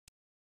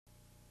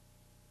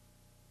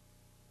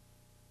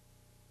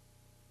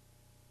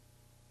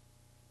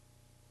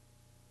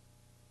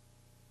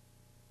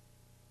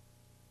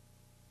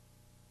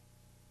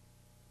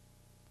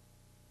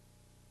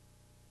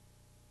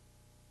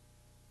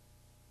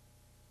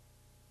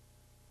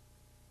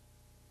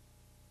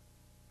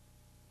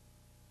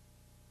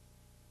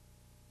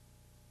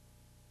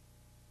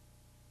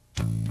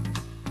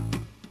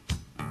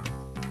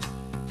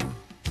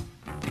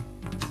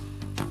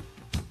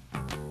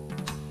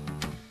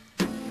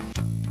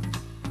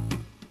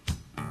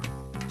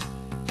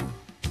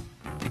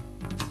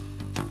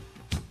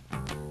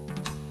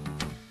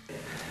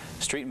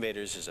Street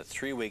Invaders is a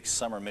 3-week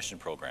summer mission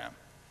program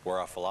where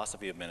our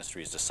philosophy of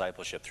ministry is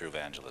discipleship through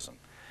evangelism.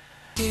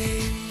 We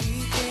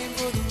came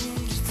for the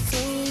wounded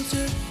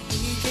soldier,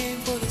 we came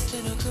for the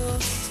cynical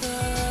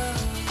son.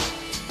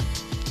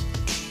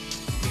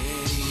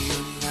 Ready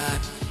or not,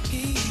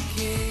 he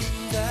came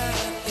that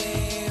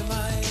they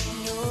might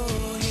know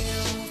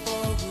him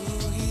for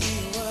who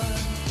he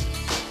was.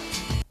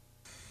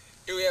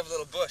 Here we have a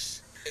little bush.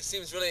 It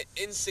seems really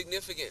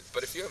insignificant,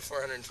 but if you have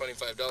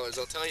 $425,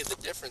 I'll tell you the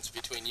difference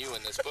between you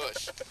and this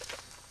bush.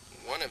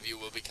 One of you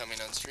will be coming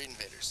on Street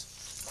Invaders.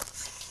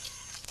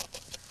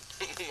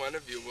 One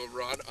of you will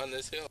rot on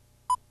this hill.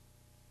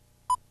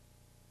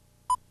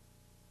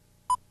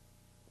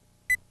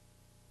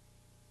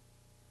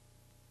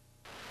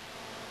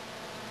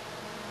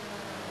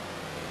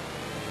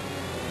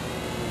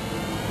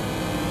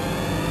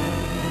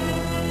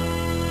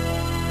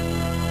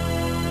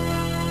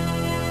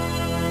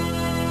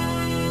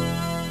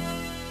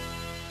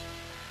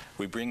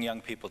 We bring young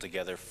people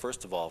together,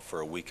 first of all, for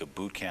a week of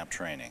boot camp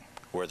training,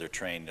 where they're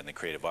trained in the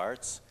creative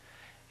arts,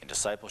 in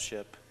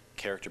discipleship,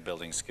 character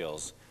building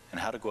skills, and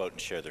how to go out and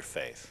share their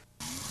faith.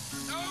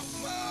 Don't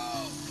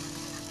move!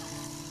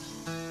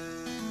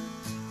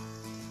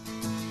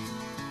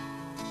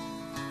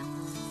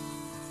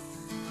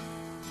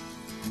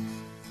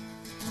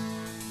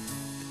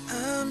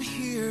 I'm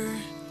here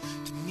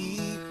to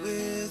meet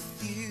with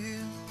you.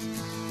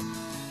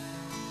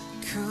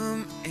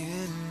 Come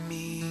and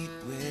meet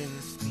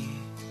with me.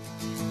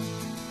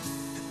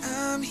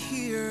 I'm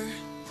here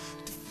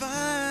to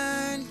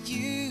find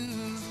you.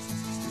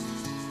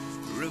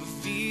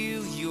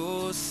 Reveal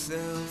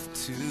yourself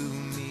to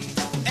me.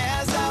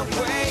 As I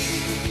wait,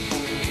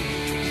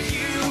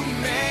 you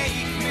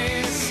make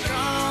me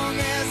strong.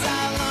 As I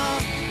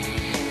long,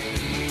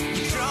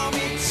 you draw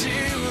me to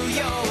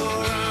your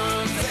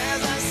arms.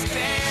 As I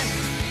stand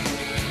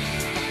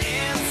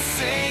and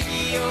sing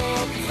your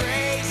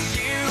praise,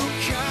 you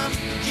come,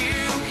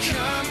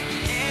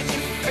 and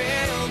you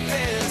fill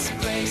this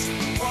place.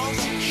 Won't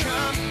you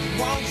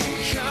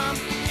come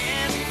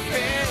and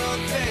fill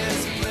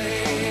this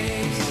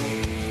place?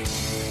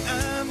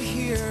 I'm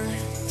here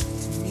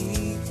to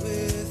meet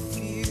with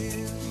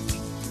you.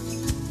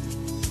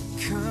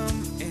 Come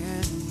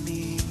and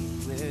meet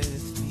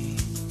with me.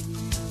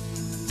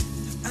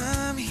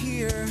 I'm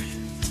here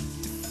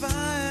to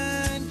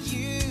find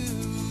you.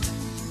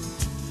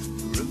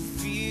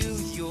 Reveal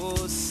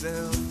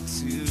yourself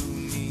to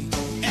me.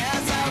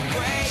 As I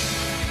wait,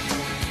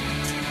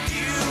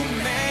 you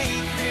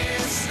make me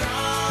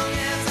strong.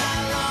 As I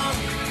long,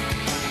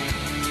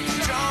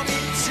 draw me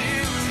to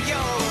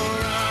your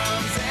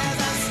arms. As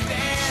I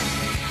stand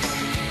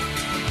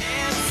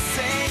and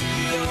sing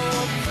your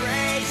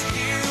praise,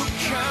 you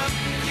come,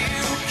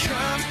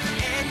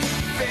 and you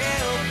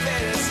fill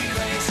this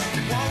place.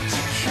 Won't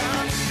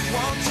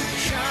you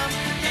come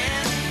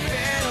and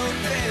fill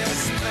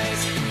this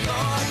place?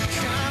 Lord,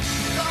 come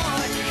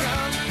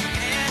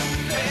and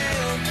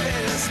fill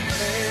this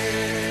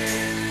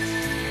place.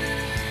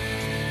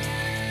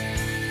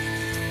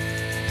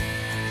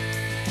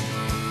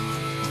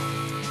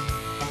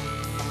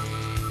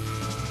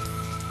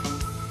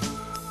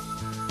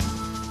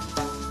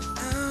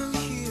 I'm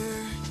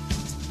here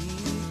to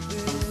meet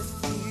with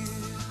you.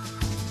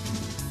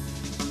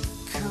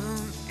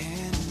 Come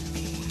and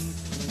meet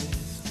with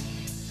me.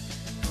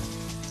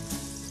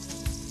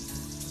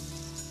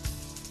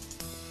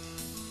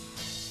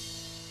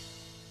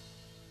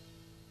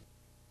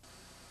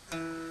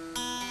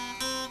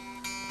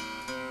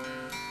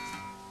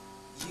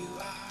 You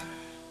are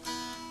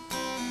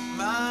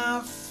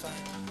my fun.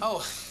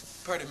 Oh,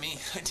 pardon me,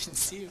 I didn't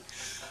see you.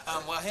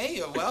 Well,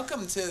 hey,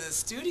 welcome to the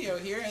studio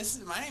here.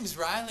 My name's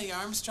Riley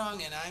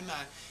Armstrong, and I'm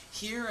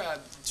here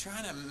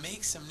trying to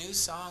make some new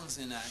songs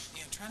and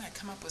trying to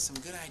come up with some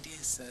good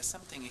ideas,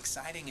 something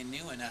exciting and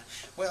new. And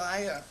well,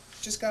 I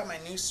just got my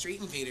new Street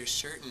Invaders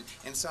shirt,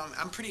 and so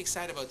I'm pretty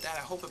excited about that.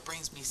 I hope it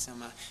brings me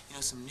some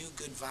some new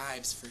good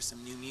vibes for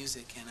some new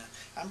music, and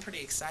I'm pretty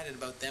excited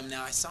about them.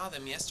 Now, I saw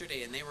them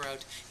yesterday, and they were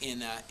out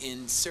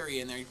in Surrey,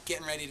 and they're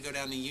getting ready to go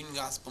down to Union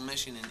Gospel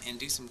Mission and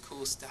do some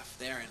cool stuff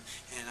there.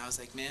 And I was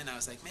like, man,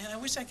 I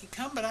wish I could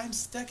come, but I'm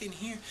stuck in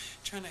here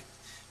trying to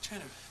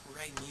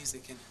write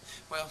music, and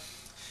well,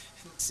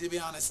 to be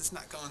honest, it's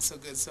not going so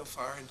good so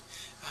far. And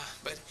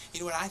but you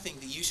know what? I think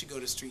that you should go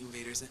to Street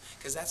Invaders,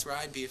 because that's where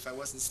I'd be if I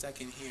wasn't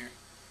stuck in here.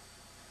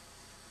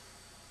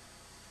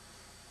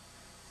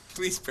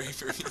 Please pray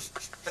for me.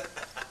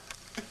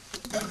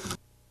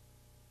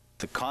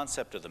 The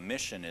concept of the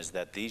mission is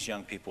that these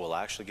young people will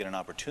actually get an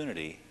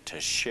opportunity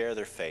to share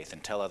their faith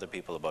and tell other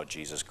people about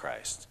Jesus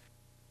Christ.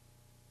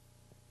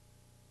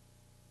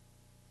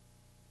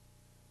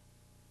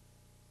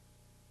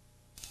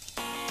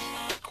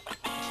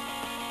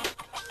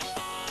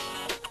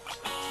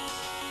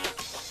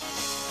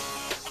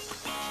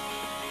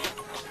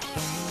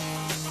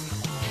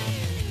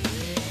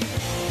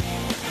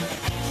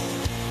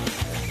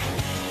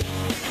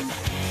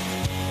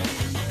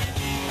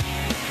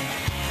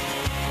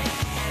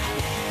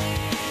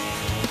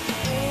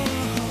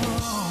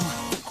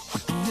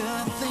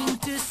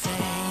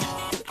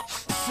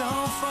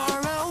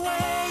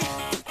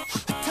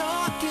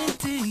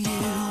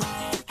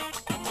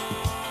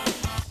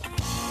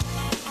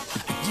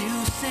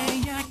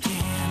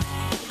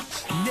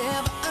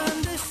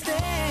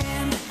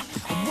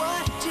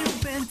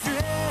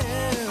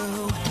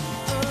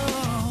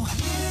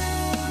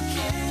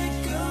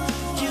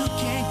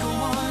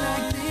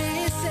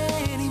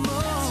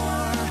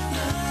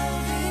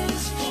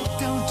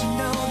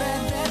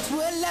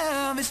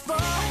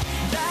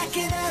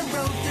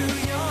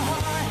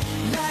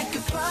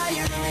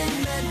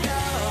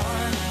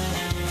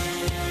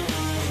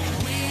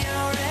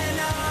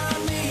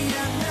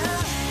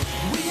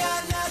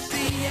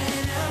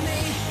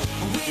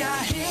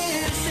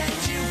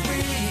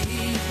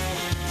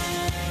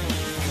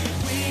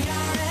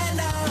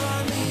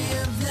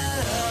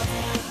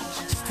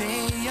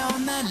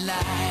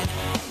 light.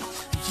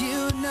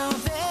 You know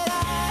that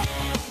I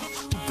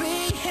will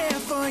be here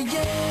for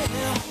you.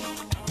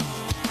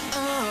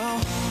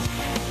 Oh,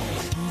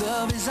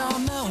 love is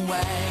on the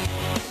way.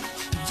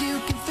 You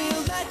can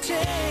feel that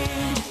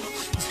change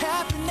is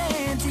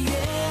happening to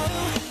you.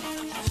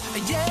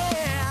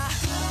 Yeah.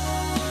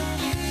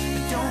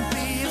 Don't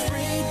be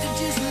afraid to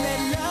just let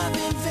love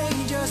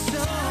invade your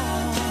soul.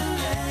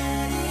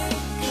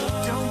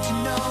 Don't you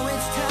know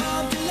it's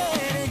time to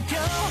let it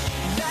go?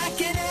 Like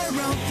an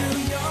arrow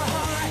through your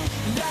heart,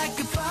 like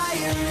a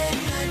fire in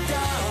the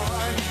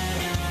dark.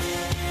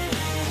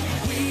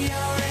 We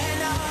are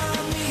an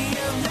army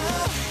of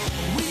love.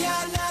 We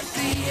are not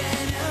the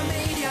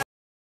enemy. We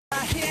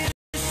are here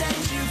to set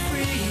you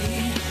free.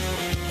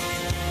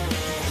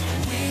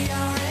 We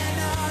are an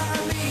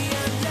army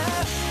of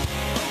love,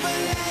 over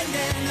land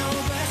and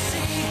over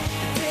sea,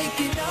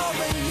 taking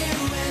over you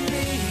and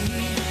me.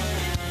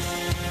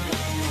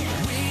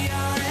 We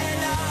are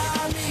an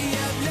army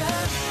of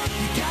love.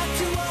 You got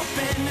to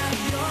open up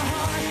your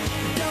heart.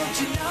 Don't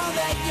you know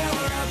that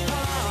you're a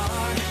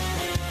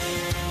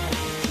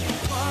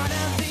part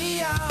of the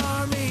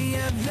army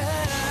of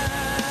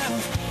love?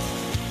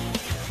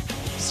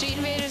 Street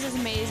Invaders is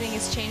amazing.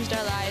 It's changed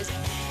our lives.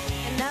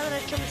 And now that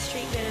I've come to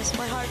Street Invaders,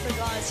 my heart for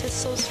God is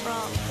just so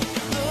strong.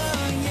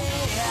 Oh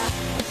yeah.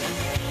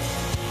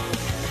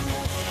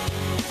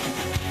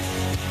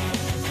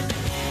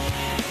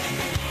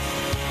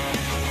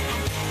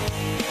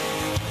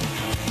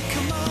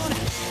 Come on,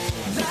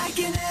 like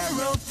an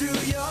arrow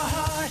through your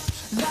heart,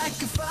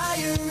 like a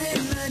fire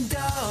in the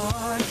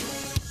dark.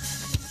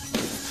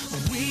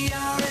 We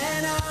are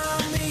an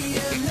army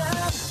of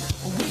love.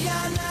 We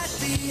are not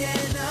the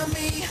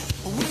enemy.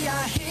 We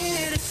are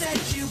here to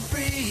set you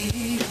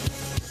free.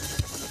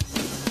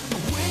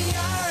 We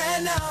are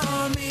an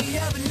army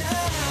of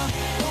love,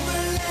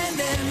 over land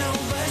and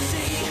over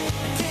sea,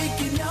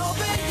 taking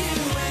over you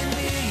and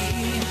me.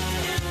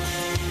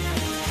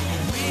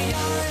 We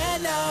are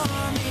an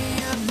army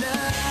of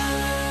love.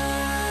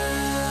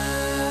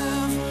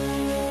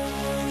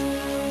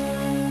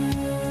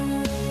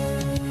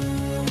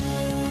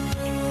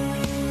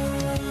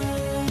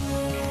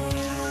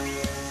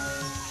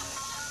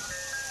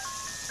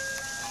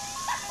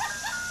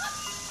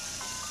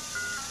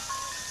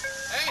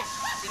 Hey,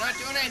 if you're not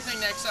doing anything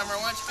next summer,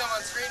 why don't you come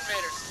on Street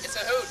Invaders? It's a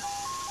hoot.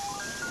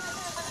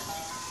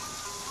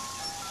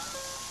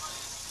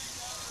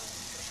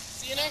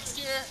 See you next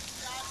year.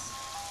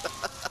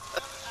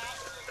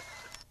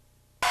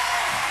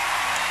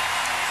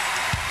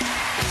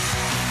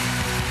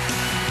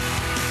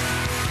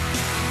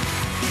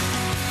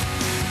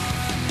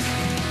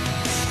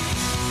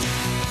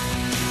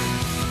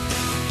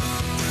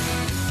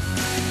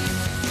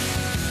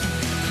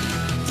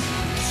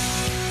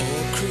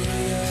 All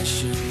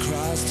creation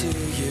cries to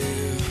you,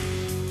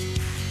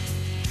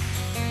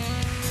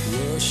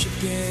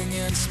 worshiping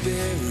in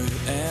spirit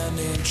and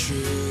in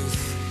truth.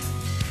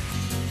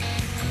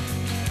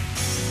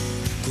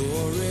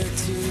 Glory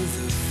to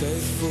the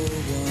faithful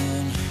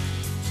one,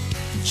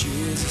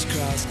 Jesus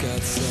Christ,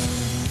 God's Son.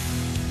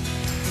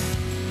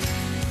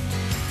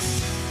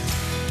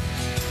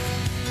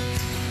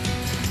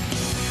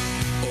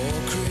 All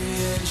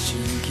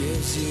creation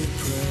gives you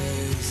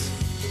praise.